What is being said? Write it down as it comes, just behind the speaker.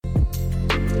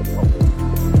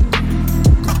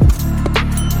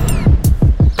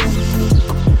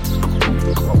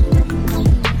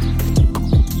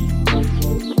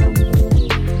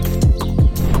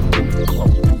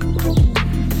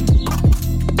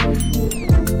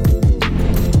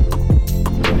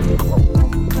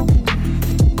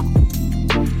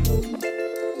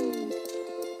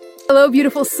Hello,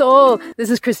 beautiful soul. This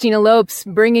is Christina Lopes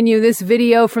bringing you this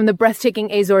video from the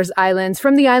breathtaking Azores Islands,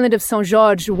 from the island of Saint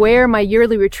George, where my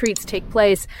yearly retreats take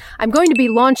place. I'm going to be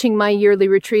launching my yearly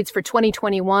retreats for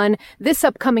 2021 this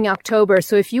upcoming October.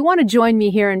 So if you want to join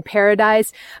me here in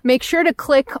paradise, make sure to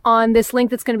click on this link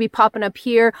that's going to be popping up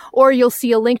here, or you'll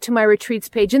see a link to my retreats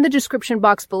page in the description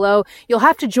box below. You'll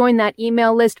have to join that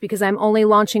email list because I'm only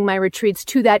launching my retreats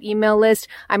to that email list.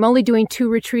 I'm only doing 2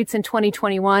 retreats in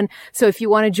 2021. So if you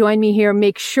want to join me here,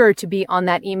 make sure to be on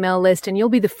that email list and you'll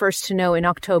be the first to know in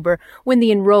October when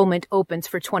the enrollment opens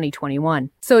for 2021.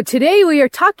 So today we are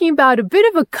talking about a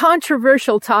bit of a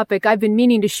controversial topic. I've been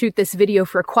meaning to shoot this video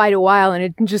for quite a while and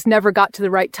it just never got to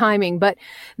the right timing. But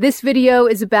this video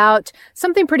is about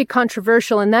something pretty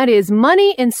controversial, and that is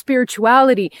money and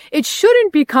spirituality. It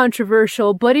shouldn't be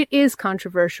controversial, but it is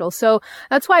controversial. So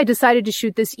that's why I decided to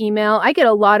shoot this email. I get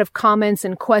a lot of comments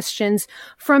and questions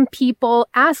from people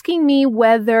asking me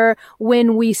whether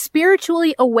when we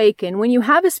spiritually awaken, when you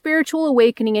have a spiritual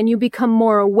awakening and you become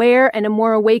more aware and a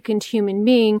more awakened human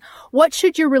being, what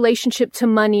should your relationship to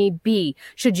money be?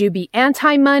 Should you be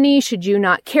anti-money? Should you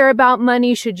not care about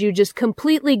money? Should you just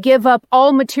completely give up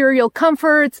all material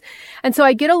comforts? And so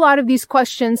I get a lot of these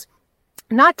questions.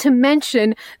 Not to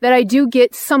mention that I do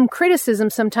get some criticism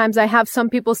sometimes. I have some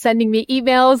people sending me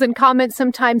emails and comments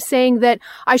sometimes saying that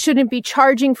I shouldn't be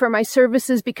charging for my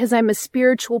services because I'm a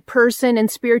spiritual person and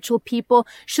spiritual people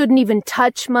shouldn't even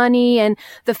touch money. And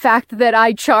the fact that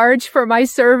I charge for my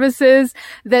services,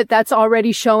 that's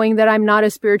already showing that I'm not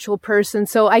a spiritual person.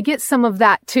 So I get some of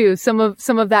that too, some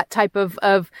of that type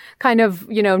of kind of,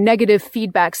 negative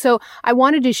feedback. So I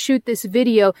wanted to shoot this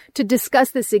video to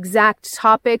discuss this exact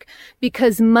topic because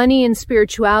money and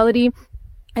spirituality,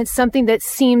 it's something that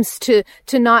seems to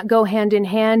not go hand in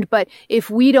hand. But if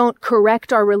we don't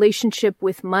correct our relationship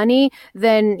with money,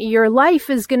 then your life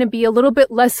is going to be a little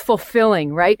bit less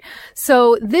fulfilling, right?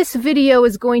 So this video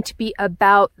is going to be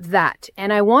about that.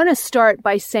 And I want to start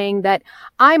by saying that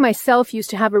I myself used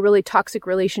to have a really toxic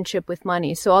relationship with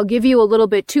money. So I'll give you a little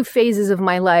bit 2 phases of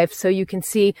my life so you can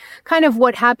see kind of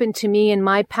what happened to me in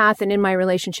my path and in my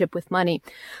relationship with money.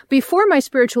 Before my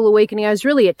spiritual awakening, I was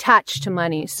really attached to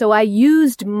money. So I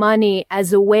used money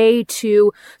as a way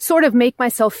to sort of make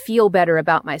myself feel better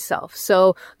about myself.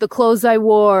 So the clothes I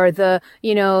wore,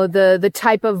 the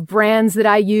type of brands that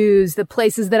I used, the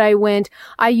places that I went,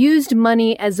 I used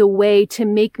money as a way to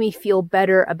make me feel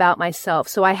better about myself.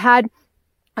 So I had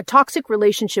a toxic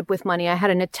relationship with money. I had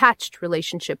an attached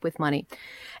relationship with money.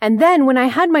 And then when I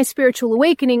had my spiritual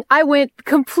awakening, I went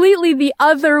completely the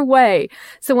other way.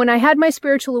 So when I had my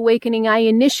spiritual awakening, I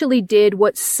initially did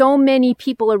what so many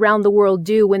people around the world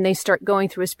do when they start going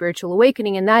through a spiritual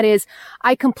awakening. And that is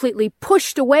I completely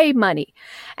pushed away money.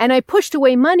 And I pushed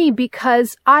away money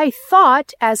because I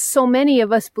thought, as so many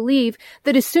of us believe,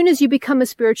 that as soon as you become a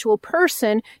spiritual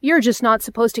person, you're just not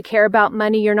supposed to care about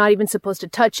money. You're not even supposed to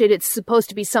touch it. It's supposed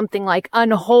to be something like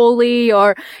unholy,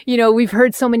 or, we've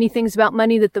heard so many things about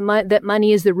money that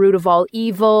money is the root of all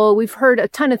evil. We've heard a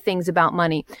ton of things about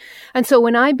money. And so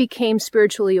when I became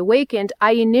spiritually awakened,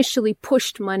 I initially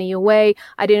pushed money away.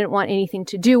 I didn't want anything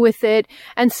to do with it.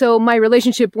 And so my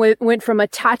relationship went from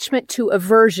attachment to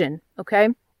aversion. Okay.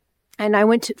 And I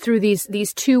went through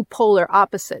these 2 polar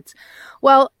opposites.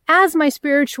 Well, as my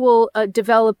spiritual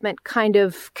development kind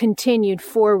of continued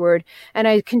forward, and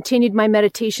I continued my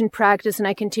meditation practice and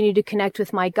I continued to connect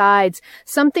with my guides,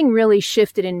 something really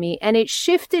shifted in me. And it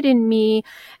shifted in me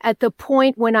at the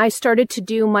point when I started to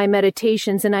do my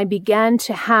meditations and I began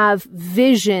to have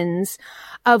visions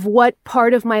of what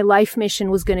part of my life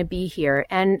mission was going to be here.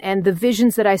 And the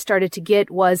visions that I started to get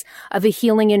was of a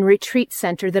healing and retreat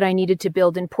center that I needed to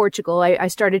build in Portugal. I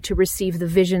started to receive the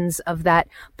visions of that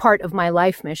part of my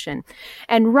life mission.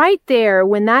 And right there,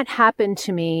 when that happened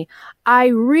to me, I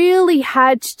really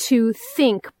had to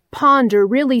ponder,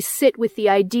 really sit with the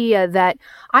idea that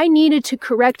I needed to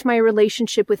correct my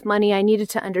relationship with money. I needed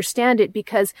to understand it,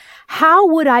 because how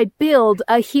would I build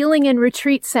a healing and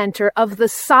retreat center of the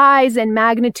size and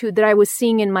magnitude that I was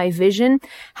seeing in my vision?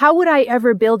 How would I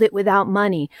ever build it without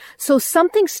money? So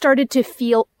something started to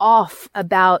feel off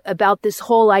about this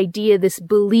whole idea, this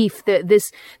belief,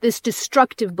 this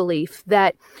destructive belief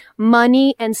that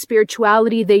money and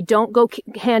spirituality, they don't go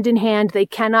hand in hand. They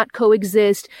cannot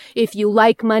coexist. If you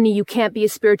like money, you can't be a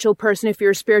spiritual person. If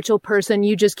you're a spiritual person,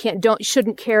 you just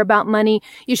shouldn't care about money.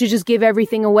 You should just give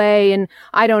everything away and,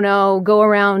 I don't know, go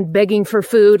around begging for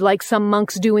food like some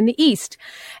monks do in the East.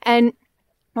 And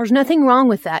there's nothing wrong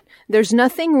with that. There's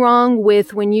nothing wrong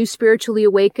with when you spiritually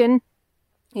awaken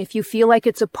If you feel like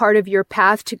it's a part of your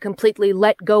path to completely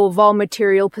let go of all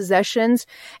material possessions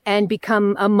and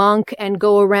become a monk and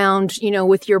go around,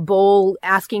 with your bowl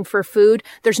asking for food,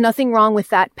 there's nothing wrong with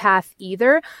that path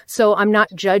either. So I'm not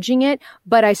judging it,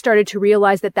 but I started to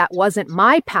realize that that wasn't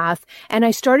my path. And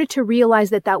I started to realize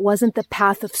that that wasn't the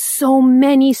path of so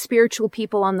many spiritual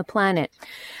people on the planet.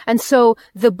 And so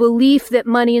the belief that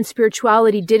money and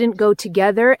spirituality didn't go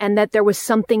together and that there was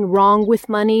something wrong with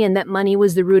money and that money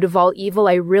was the root of all evil,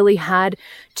 I really had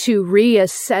to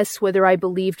reassess whether I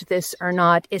believed this or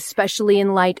not, especially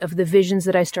in light of the visions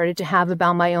that I started to have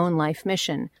about my own life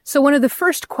mission. So one of the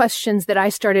first questions that I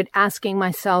started asking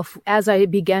myself as I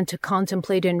began to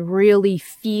contemplate and really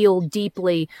feel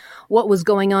deeply what was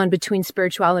going on between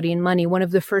spirituality and money, one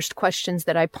of the first questions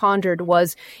that I pondered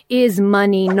was, is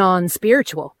money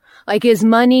non-spiritual? Like, is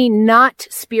money not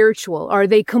spiritual? Are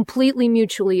they completely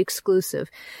mutually exclusive?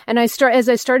 And as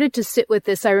I started to sit with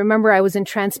this, I remember I was in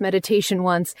trance meditation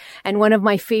once, and one of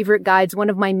my favorite guides, one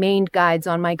of my main guides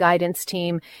on my guidance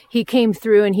team, he came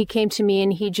through and he came to me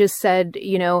and he just said,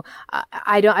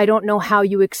 I don't know how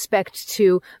you expect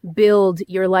to build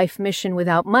your life mission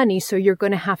without money, so you're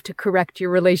going to have to correct your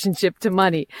relationship to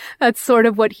money. That's sort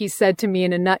of what he said to me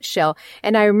in a nutshell.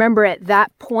 And I remember at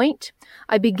that point,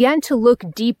 I began to look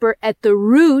deeper at the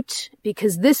root,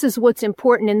 because this is what's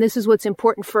important, and this is what's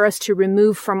important for us to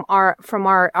remove from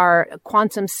our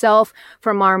quantum self,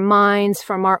 from our minds,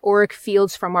 from our auric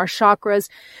fields, from our chakras.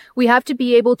 We have to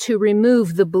be able to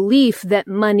remove the belief that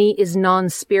money is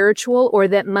non-spiritual or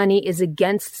that money is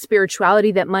against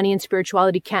spirituality, that money and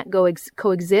spirituality can't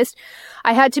coexist.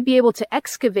 I had to be able to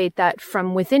excavate that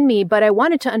from within me, but I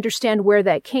wanted to understand where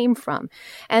that came from.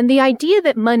 And the idea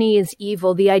that money is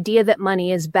evil, the idea that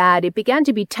money is bad, it began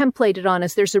to be templated on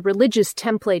us. There's a religious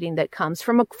templating that comes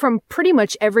from pretty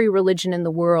much every religion in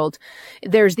the world.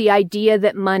 There's the idea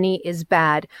that money is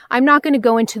bad. I'm not going to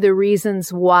go into the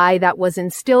reasons why that was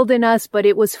instilled in us, but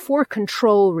it was for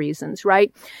control reasons,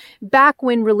 right? Back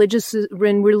when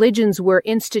religions were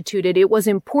instituted, it was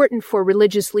important for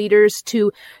religious leaders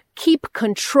to keep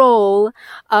control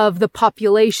of the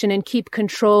population and keep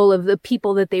control of the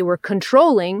people that they were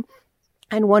controlling.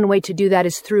 And one way to do that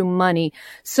is through money.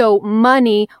 So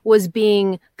money was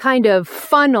being kind of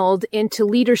funneled into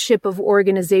leadership of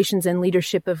organizations and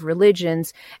leadership of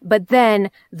religions. But then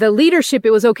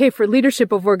it was okay for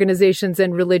leadership of organizations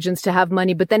and religions to have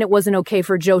money, but then it wasn't okay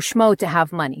for Joe Schmo to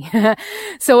have money.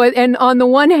 So, and on the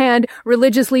one hand,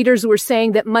 religious leaders were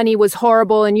saying that money was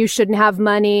horrible and you shouldn't have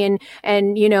money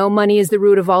and money is the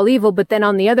root of all evil. But then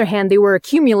on the other hand, they were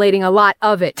accumulating a lot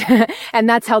of it. And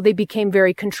that's how they became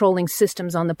very controlling systems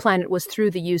on the planet, was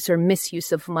through the use or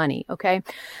misuse of money. Okay.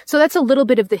 So that's a little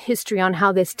bit of the history on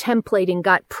how this templating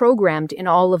got programmed in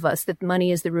all of us, that money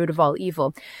is the root of all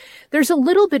evil. There's a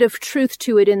little bit of truth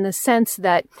to it in the sense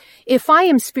that if I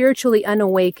am spiritually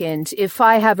unawakened, if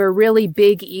I have a really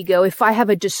big ego, if I have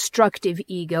a destructive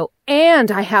ego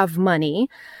and I have money,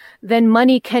 then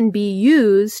money can be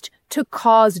used to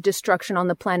cause destruction on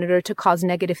the planet or to cause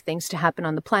negative things to happen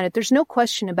on the planet. There's no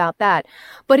question about that.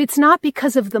 But it's not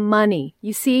because of the money.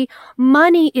 You see,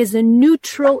 money is a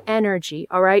neutral energy,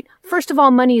 all right? First of all,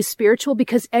 money is spiritual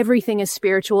because everything is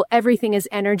spiritual, everything is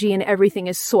energy, and everything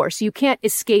is source. You can't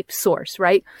escape source,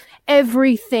 right?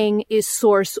 Everything is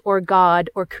source or God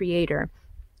or creator.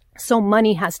 So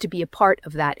money has to be a part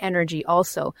of that energy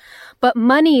also. But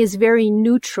money is very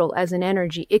neutral as an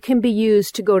energy. It can be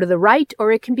used to go to the right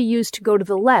or it can be used to go to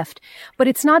the left. But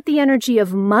it's not the energy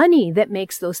of money that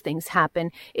makes those things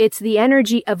happen. It's the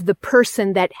energy of the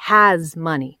person that has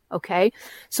money. Okay.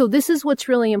 So this is what's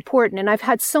really important. And I've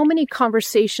had so many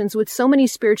conversations with so many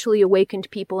spiritually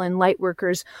awakened people and light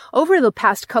workers over the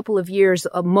past couple of years,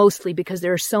 mostly because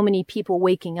there are so many people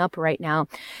waking up right now.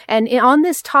 And on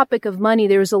this topic of money,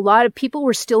 there was a lot of people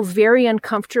were still very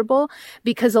uncomfortable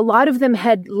because a lot of them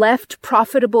had left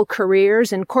profitable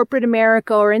careers in corporate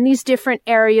America or in these different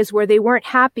areas where they weren't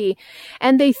happy.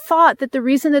 And they thought that the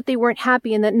reason that they weren't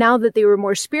happy and that now that they were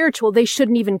more spiritual, they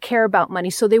shouldn't even care about money.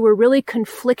 So they were really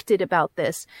conflicted about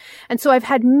this. And so I've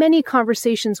had many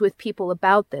conversations with people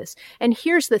about this. And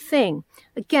here's the thing.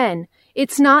 Again,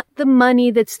 it's not the money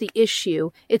that's the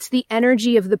issue. It's the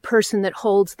energy of the person that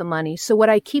holds the money. So what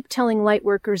I keep telling light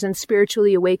workers and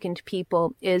spiritually awakened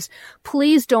people is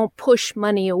please don't push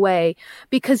money away,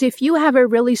 because if you have a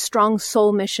really strong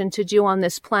soul mission to do on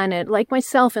this planet, like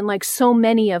myself and like so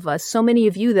many of us, so many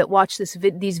of you that watch these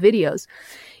videos,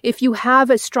 if you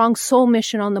have a strong soul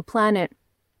mission on the planet,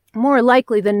 more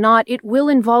likely than not, it will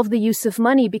involve the use of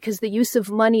money, because the use of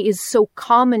money is so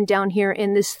common down here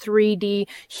in this 3D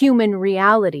human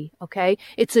reality. Okay.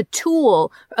 It's a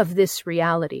tool of this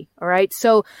reality. All right.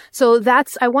 So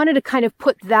I wanted to kind of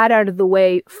put that out of the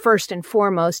way first and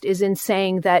foremost, is in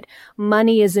saying that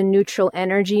money is a neutral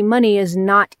energy. Money is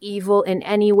not evil in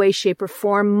any way, shape, or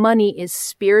form. Money is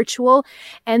spiritual.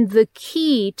 And the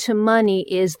key to money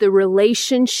is the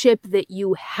relationship that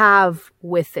you have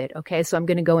with it. Okay. So I'm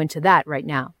going to go into that right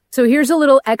now. So here's a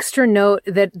little extra note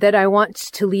that I want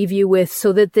to leave you with,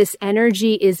 so that this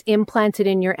energy is implanted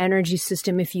in your energy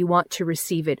system if you want to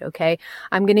receive it, okay?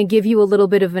 I'm going to give you a little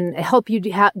bit of help you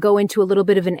go into a little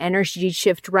bit of an energy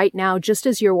shift right now, just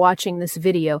as you're watching this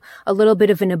video, a little bit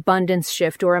of an abundance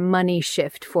shift or a money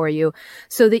shift for you,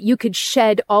 so that you could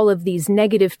shed all of these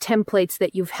negative templates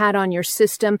that you've had on your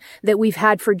system, that we've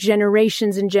had for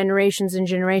generations and generations and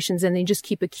generations, and they just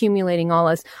keep accumulating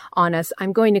on us.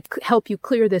 I'm going to help you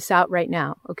clear this out right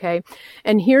now, okay?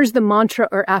 And here's the mantra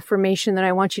or affirmation that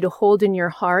I want you to hold in your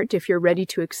heart if you're ready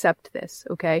to accept this,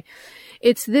 okay?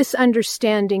 It's this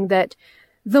understanding that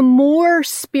the more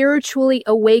spiritually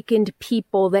awakened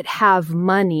people that have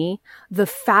money, the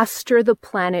faster the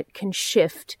planet can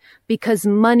shift, because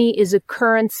money is a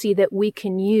currency that we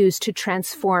can use to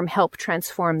help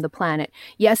transform the planet.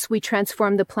 Yes, we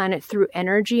transform the planet through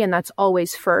energy, and that's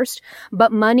always first,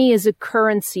 but money is a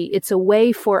currency. It's a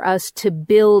way for us to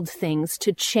build things,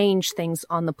 to change things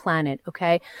on the planet,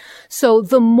 okay? So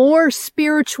the more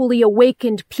spiritually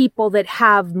awakened people that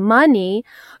have money,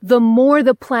 the more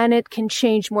the planet can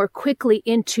change more quickly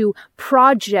into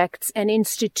projects and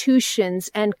institutions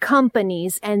and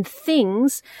companies and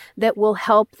things that will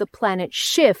help the planet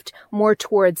shift more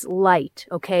towards light,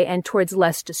 okay, and towards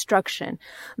less destruction.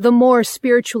 The more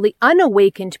spiritually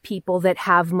unawakened people that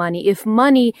have money, if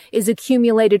money is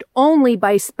accumulated only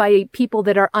by people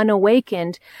that are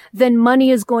unawakened, then money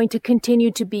is going to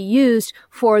continue to be used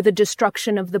for the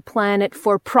destruction of the planet,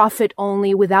 for profit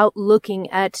only, without looking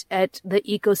at the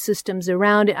ecosystems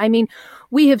around it. I mean,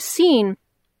 we have seen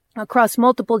across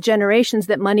multiple generations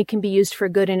that money can be used for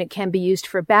good and it can be used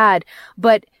for bad,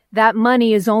 but that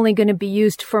money is only going to be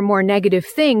used for more negative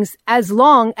things as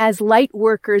long as light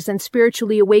workers and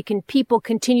spiritually awakened people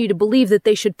continue to believe that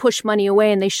they should push money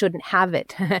away and they shouldn't have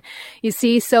it. You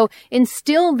see, so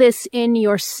instill this in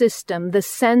your system, the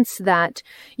sense that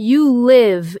you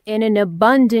live in an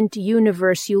abundant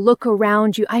universe. You look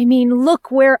around you. I mean,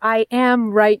 look where I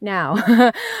am right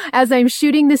now. As I'm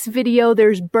shooting this video,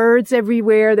 there's birds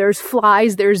everywhere. There's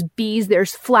flies, there's bees,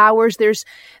 there's flowers. There's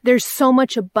so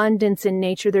much abundance in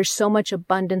nature. There's so much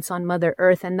abundance on Mother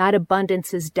Earth, and that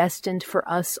abundance is destined for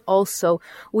us also.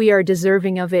 We are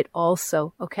deserving of it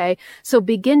also, okay? So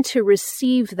begin to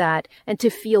receive that and to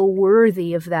feel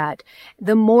worthy of that.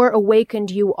 The more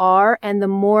awakened you are and the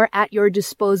more at your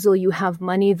disposal you have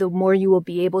money, the more you will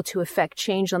be able to affect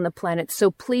change on the planet.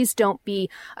 So please don't be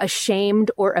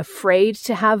ashamed or afraid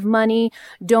to have money.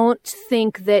 Don't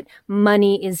think that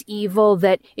money is evil,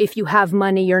 that if you have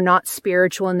money, you're not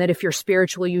spiritual, and that if you're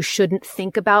spiritual, you shouldn't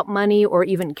think about money or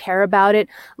even care about it.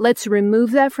 Let's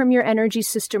remove that from your energy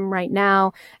system right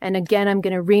now. And again, I'm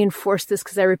going to reinforce this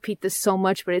because I repeat this so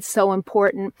much, but it's so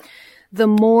important. The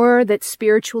more that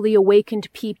spiritually awakened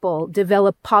people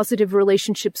develop positive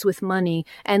relationships with money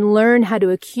and learn how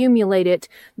to accumulate it,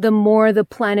 the more the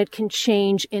planet can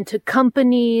change into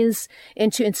companies,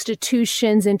 into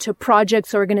institutions, into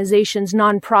projects, organizations,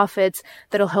 nonprofits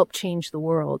that'll help change the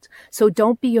world. So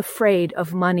don't be afraid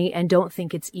of money and don't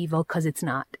think it's evil, because it's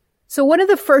not. So one of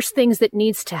the first things that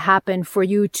needs to happen for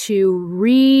you to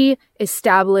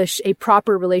re-establish a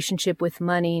proper relationship with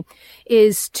money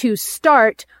is to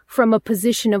start from a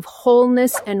position of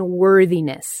wholeness and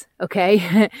worthiness,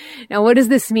 okay? Now, what does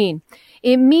this mean?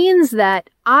 It means that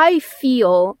I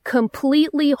feel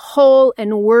completely whole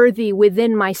and worthy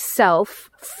within myself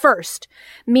first,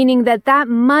 meaning that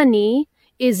money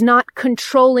is not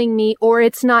controlling me or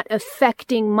it's not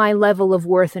affecting my level of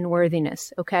worth and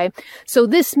worthiness, okay? So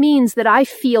this means that I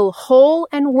feel whole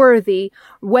and worthy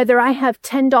whether I have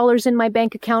 $10 in my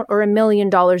bank account or $1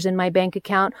 million in my bank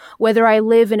account, whether I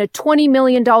live in a $20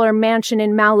 million mansion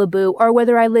in Malibu or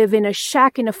whether I live in a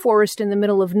shack in a forest in the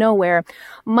middle of nowhere.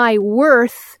 My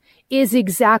worth is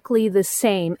exactly the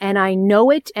same, and I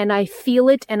know it and I feel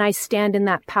it and I stand in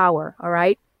that power, all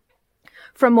right?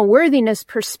 from a worthiness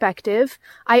perspective,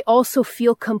 I also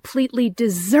feel completely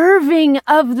deserving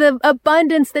of the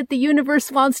abundance that the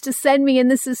universe wants to send me.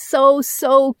 And this is so,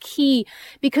 so key,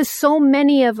 because so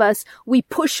many of us, we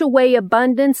push away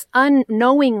abundance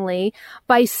unknowingly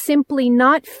by simply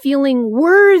not feeling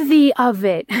worthy of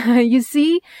it. You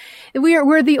see,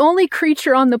 we're the only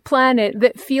creature on the planet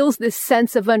that feels this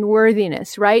sense of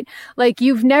unworthiness, right? Like,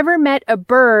 you've never met a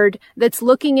bird that's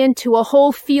looking into a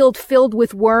whole field filled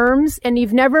with worms, and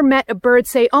you've never met a bird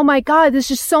say, "Oh my God, there's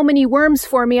just so many worms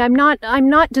for me. I'm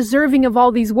not deserving of all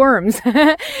these worms."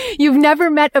 You've never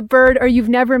met a bird, or you've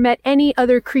never met any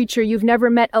other creature. You've never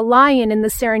met a lion in the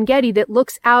Serengeti that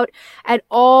looks out at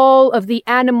all of the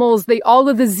animals, all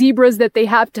of the zebras that they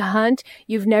have to hunt.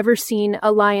 You've never seen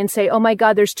a lion say, "Oh my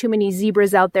God, there's too many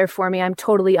zebras out there for me. I'm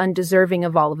totally undeserving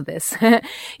of all of this."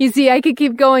 You see, I could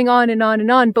keep going on and on and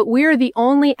on, but we're the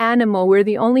only animal, we're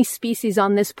the only species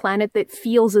on this planet that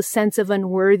feels a sense of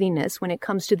unworthiness when it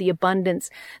comes to the abundance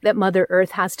that Mother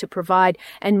Earth has to provide,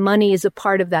 and money is a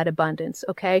part of that abundance,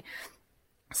 okay?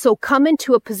 So come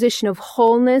into a position of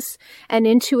wholeness and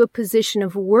into a position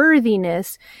of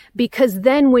worthiness, because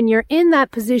then when you're in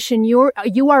that position, you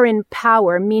are in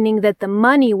power, meaning that the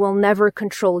money will never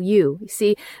control you. You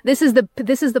see, this is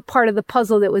the part of the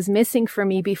puzzle that was missing for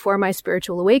me before my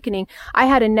spiritual awakening. I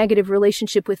had a negative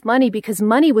relationship with money because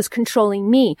money was controlling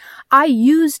me. I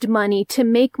used money to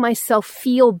make myself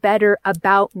feel better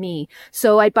about me.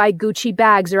 So I'd buy Gucci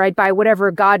bags, or I'd buy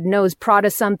whatever, God knows, Prada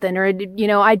something, or,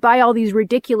 I'd buy all these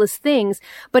ridiculous things,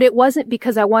 but it wasn't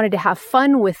because I wanted to have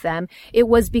fun with them. It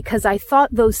was because I thought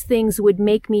those things would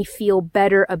make me feel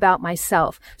better about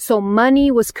myself. So money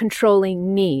was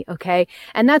controlling me, okay?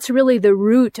 And that's really the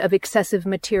root of excessive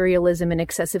materialism and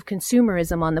excessive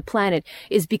consumerism on the planet,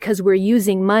 is because we're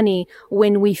using money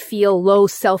when we feel low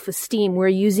self-esteem. We're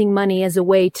using money as a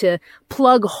way to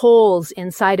plug holes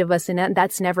inside of us, and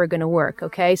that's never going to work,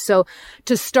 okay? So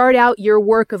to start out your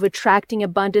work of attracting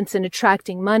abundance and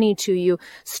attracting money to you,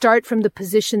 start from the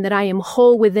position that I am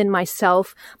whole within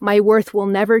myself. My worth will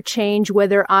never change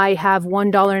whether I have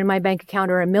 $1 in my bank account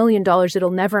or $1 million.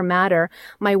 It'll never matter.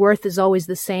 My worth is always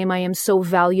the same. I am so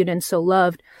valued and so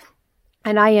loved.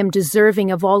 And I am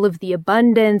deserving of all of the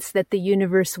abundance that the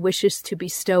universe wishes to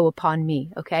bestow upon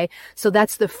me, okay? So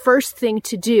that's the first thing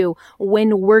to do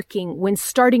when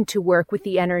starting to work with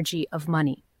the energy of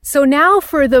money. So now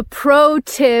for the pro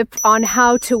tip on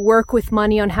how to work with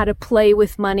money, on how to play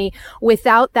with money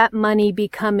without that money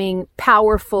becoming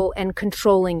powerful and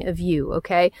controlling of you,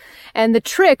 okay? And the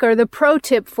trick, or the pro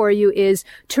tip for you, is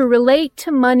to relate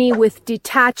to money with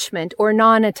detachment or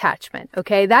non-attachment,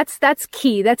 okay? That's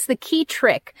key. That's the key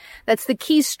trick. That's the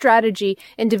key strategy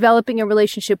in developing a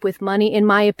relationship with money, in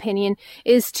my opinion,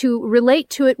 is to relate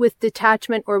to it with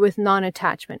detachment or with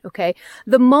non-attachment, okay?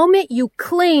 The moment you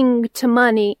cling to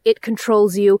money, it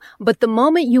controls you, but the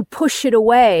moment you push it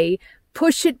away,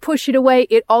 push it away,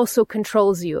 it also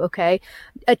controls you, okay?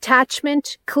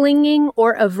 Attachment, clinging,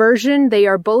 or aversion, they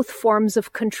are both forms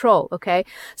of control, okay?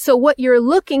 So what you're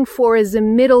looking for is a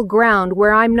middle ground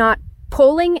where I'm not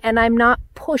pulling and I'm not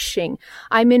pushing.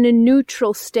 I'm in a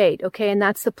neutral state, okay? And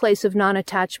that's the place of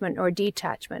non-attachment or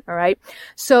detachment, all right?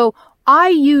 So I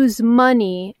use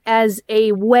money as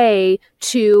a way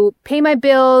to pay my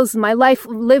bills,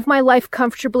 live my life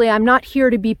comfortably. I'm not here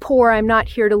to be poor. I'm not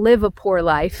here to live a poor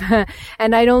life.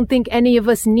 And I don't think any of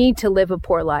us need to live a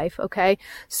poor life, okay?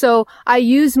 So I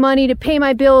use money to pay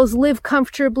my bills, live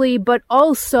comfortably, but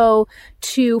also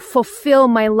to fulfill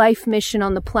my life mission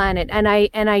on the planet. And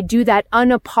I do that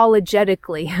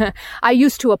unapologetically. I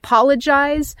used to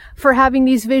apologize for having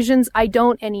these visions. I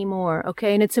don't anymore,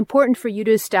 okay? And it's important for you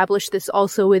to establish this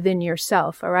also within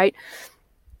yourself, all right?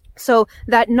 So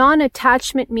that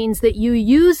non-attachment means that you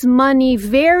use money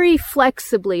very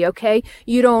flexibly, okay?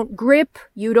 You don't grip,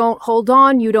 you don't hold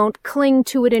on, you don't cling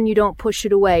to it, and you don't push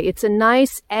it away. It's a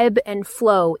nice ebb and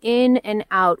flow, in and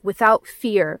out, without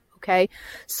fear. Okay.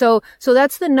 So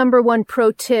that's the number one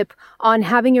pro tip on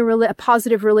having a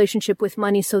positive relationship with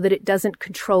money so that it doesn't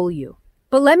control you.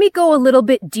 But let me go a little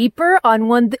bit deeper on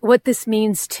what this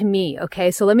means to me,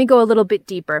 okay? So let me go a little bit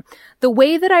deeper. The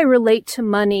way that I relate to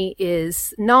money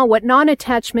is, what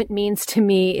non-attachment means to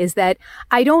me is that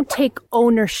I don't take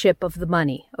ownership of the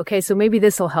money, okay? So maybe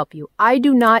this will help you. I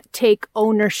do not take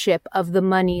ownership of the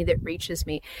money that reaches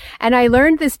me. And I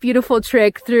learned this beautiful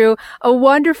trick through a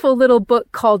wonderful little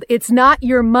book called It's Not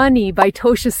Your Money by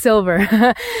Tosha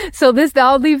Silver. So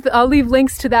I'll leave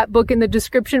links to that book in the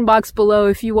description box below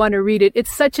if you want to read it.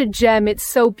 It's such a gem. It's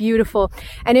so beautiful.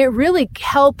 And it really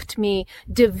helped me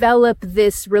develop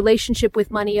this relationship with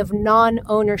money of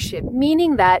non-ownership,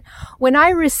 meaning that when I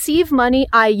receive money,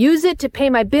 I use it to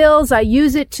pay my bills. I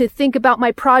use it to think about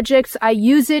my projects. I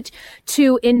use it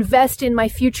to invest in my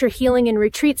future healing and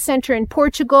retreat center in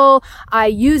Portugal. I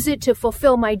use it to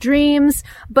fulfill my dreams.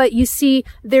 But you see,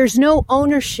 there's no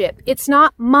ownership. It's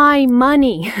not my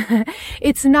money.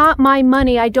 It's not my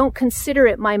money. I don't consider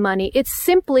it my money. It's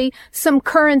simply some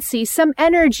currency, some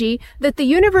energy that the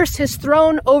universe has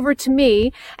thrown over to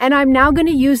me, and I'm now going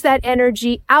to use that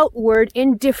energy outward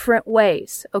in different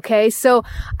ways. Okay. So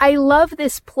I love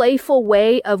this playful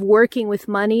way of working with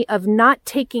money, of not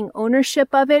taking ownership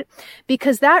of it,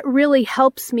 because that really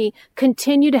helps me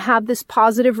continue to have this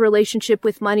positive relationship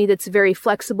with money that's very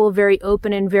flexible, very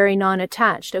open, and very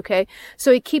non-attached. Okay.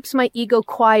 So it keeps my ego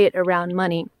quiet around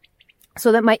money,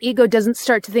 so that my ego doesn't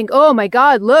start to think, oh my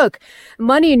God, look,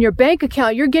 money in your bank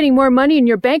account. You're getting more money in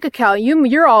your bank account.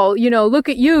 You're all, look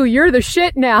at you. You're the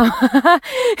shit now.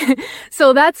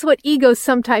 So that's what egos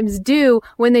sometimes do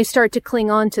when they start to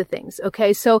cling on to things.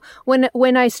 Okay. So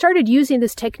when I started using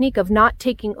this technique of not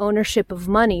taking ownership of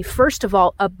money, first of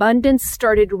all, abundance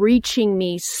started reaching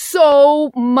me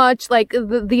so much. Like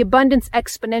the abundance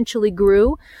exponentially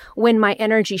grew when my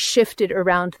energy shifted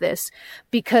around this,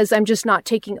 because I'm just not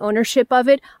taking ownership of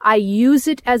it. I use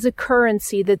it as a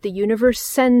currency that the universe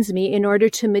sends me in order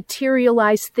to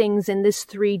materialize things in this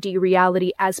 3D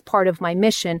reality as part of my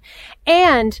mission,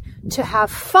 and to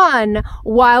have fun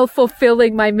while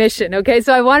fulfilling my mission. Okay.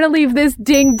 So I want to leave this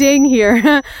ding ding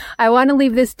here. I want to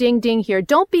leave this ding ding here.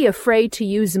 Don't be afraid to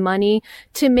use money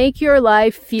to make your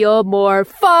life feel more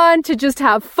fun, to just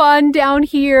have fun down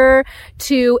here,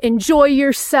 to enjoy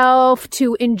yourself,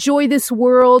 to enjoy this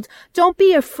world. Don't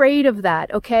be afraid of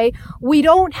that. Okay. We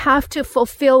don't have to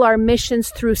fulfill our missions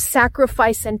through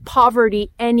sacrifice and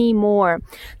poverty anymore.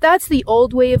 That's the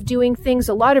old way of doing things.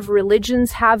 A lot of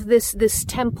religions have this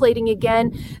templating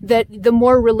again, that the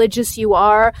more religious you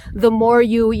are, the more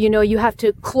you have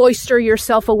to cloister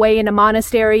yourself away in a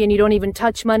monastery and you don't even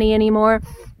touch money anymore.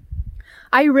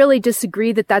 I really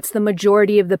disagree that that's the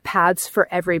majority of the paths for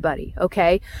everybody.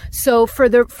 Okay. So for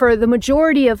the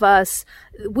majority of us,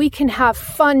 we can have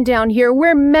fun down here.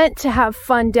 We're meant to have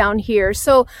fun down here.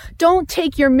 So don't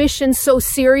take your mission so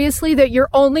seriously that you're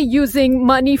only using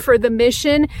money for the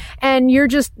mission, and you're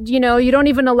just, you don't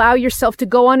even allow yourself to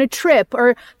go on a trip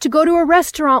or to go to a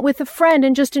restaurant with a friend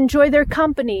and just enjoy their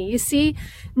company. You see,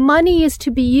 money is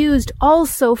to be used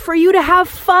also for you to have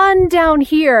fun down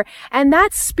here. And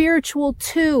that's spiritual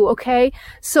too. Okay.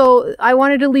 So I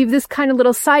wanted to leave this kind of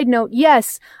little side note.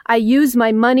 Yes, I use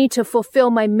my money to fulfill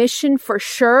my mission for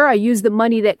sure. I use the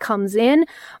money that comes in,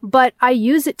 but I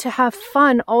use it to have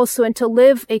fun also and to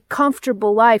live a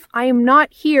comfortable life. I am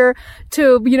not here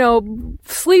to,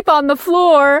 sleep on the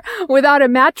floor without a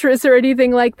mattress or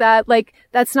anything like that. Like,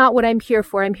 that's not what I'm here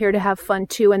for. I'm here to have fun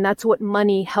too. And that's what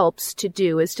money helps to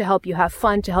do, is to help you have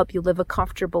fun, to help you live a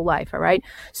comfortable life. All right.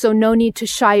 So no need to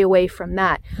shy away from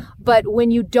that. But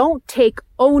when you don't take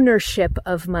ownership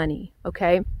of money,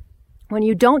 okay, when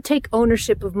you don't take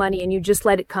ownership of money and you just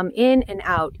let it come in and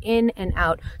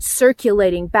out,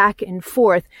 circulating back and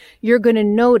forth, you're going to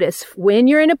notice when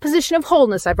you're in a position of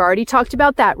wholeness. I've already talked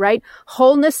about that, right?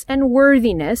 Wholeness and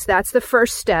worthiness. That's the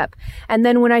first step. And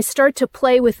then when I start to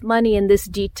play with money in this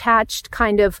detached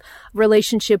kind of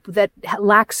relationship that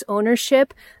lacks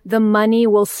ownership, the money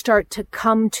will start to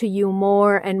come to you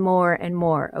more and more and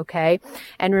more. Okay.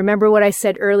 And remember what I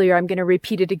said earlier. I'm going to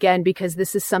repeat it again, because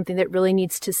this is something that really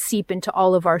needs to seep into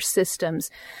all of our systems.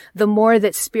 The more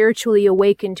that spiritually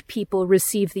awakened people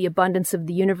receive the abundance of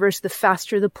the universe, the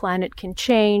faster the planet can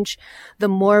change, the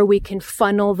more we can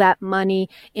funnel that money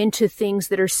into things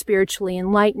that are spiritually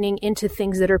enlightening, into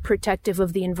things that are protective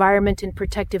of the environment and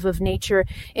protective of nature,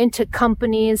 into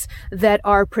companies that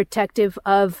are protective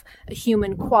of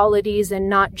human qualities and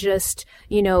not just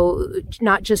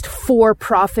for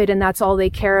profit, and that's all they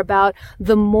care about.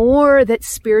 The more that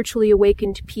spiritually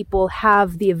awakened people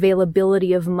have the availability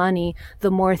of money, the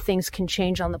more things can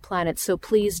change on the planet. So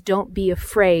please don't be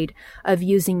afraid of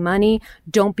using money.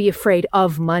 Don't be afraid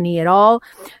of money at all.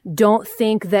 Don't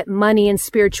think that money and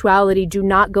spirituality do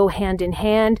not go hand in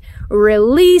hand.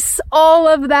 Release all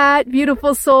of that,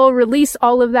 beautiful soul. Release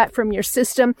all of that from your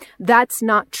system. That's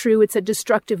not true. It's a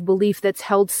destructive belief that's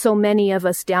held so many of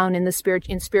us down in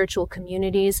spiritual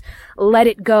communities. Let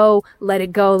it go. Let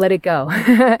it go. Let it go.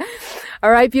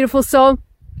 All right, beautiful soul.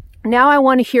 Now I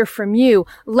want to hear from you.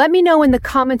 Let me know in the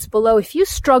comments below if you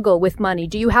struggle with money.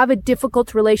 Do you have a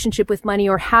difficult relationship with money,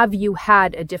 or have you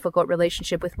had a difficult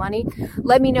relationship with money?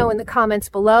 Let me know in the comments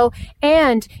below.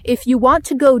 And if you want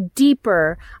to go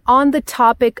deeper on the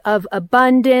topic of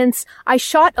abundance, I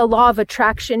shot a law of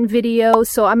attraction video,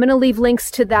 so I'm going to leave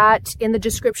links to that in the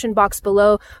description box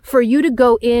below for you to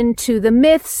go into the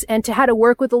myths and to how to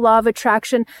work with the law of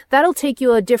attraction. That'll take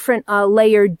you a different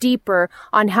layer deeper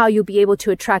on how you'll be able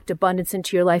to attract abundance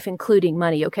into your life, including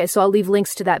money. Okay, so I'll leave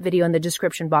links to that video in the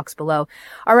description box below.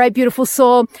 All right, beautiful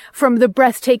soul, from the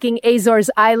breathtaking Azores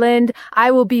Island,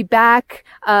 I will be back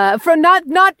from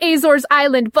not Azores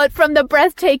Island, but from the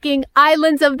breathtaking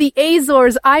islands of the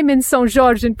Azores. I'm in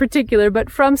Saint-Georges in particular, but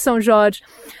from Saint-Georges,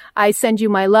 I send you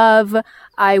my love.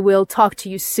 I will talk to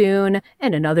you soon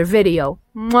in another video.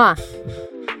 Mwah.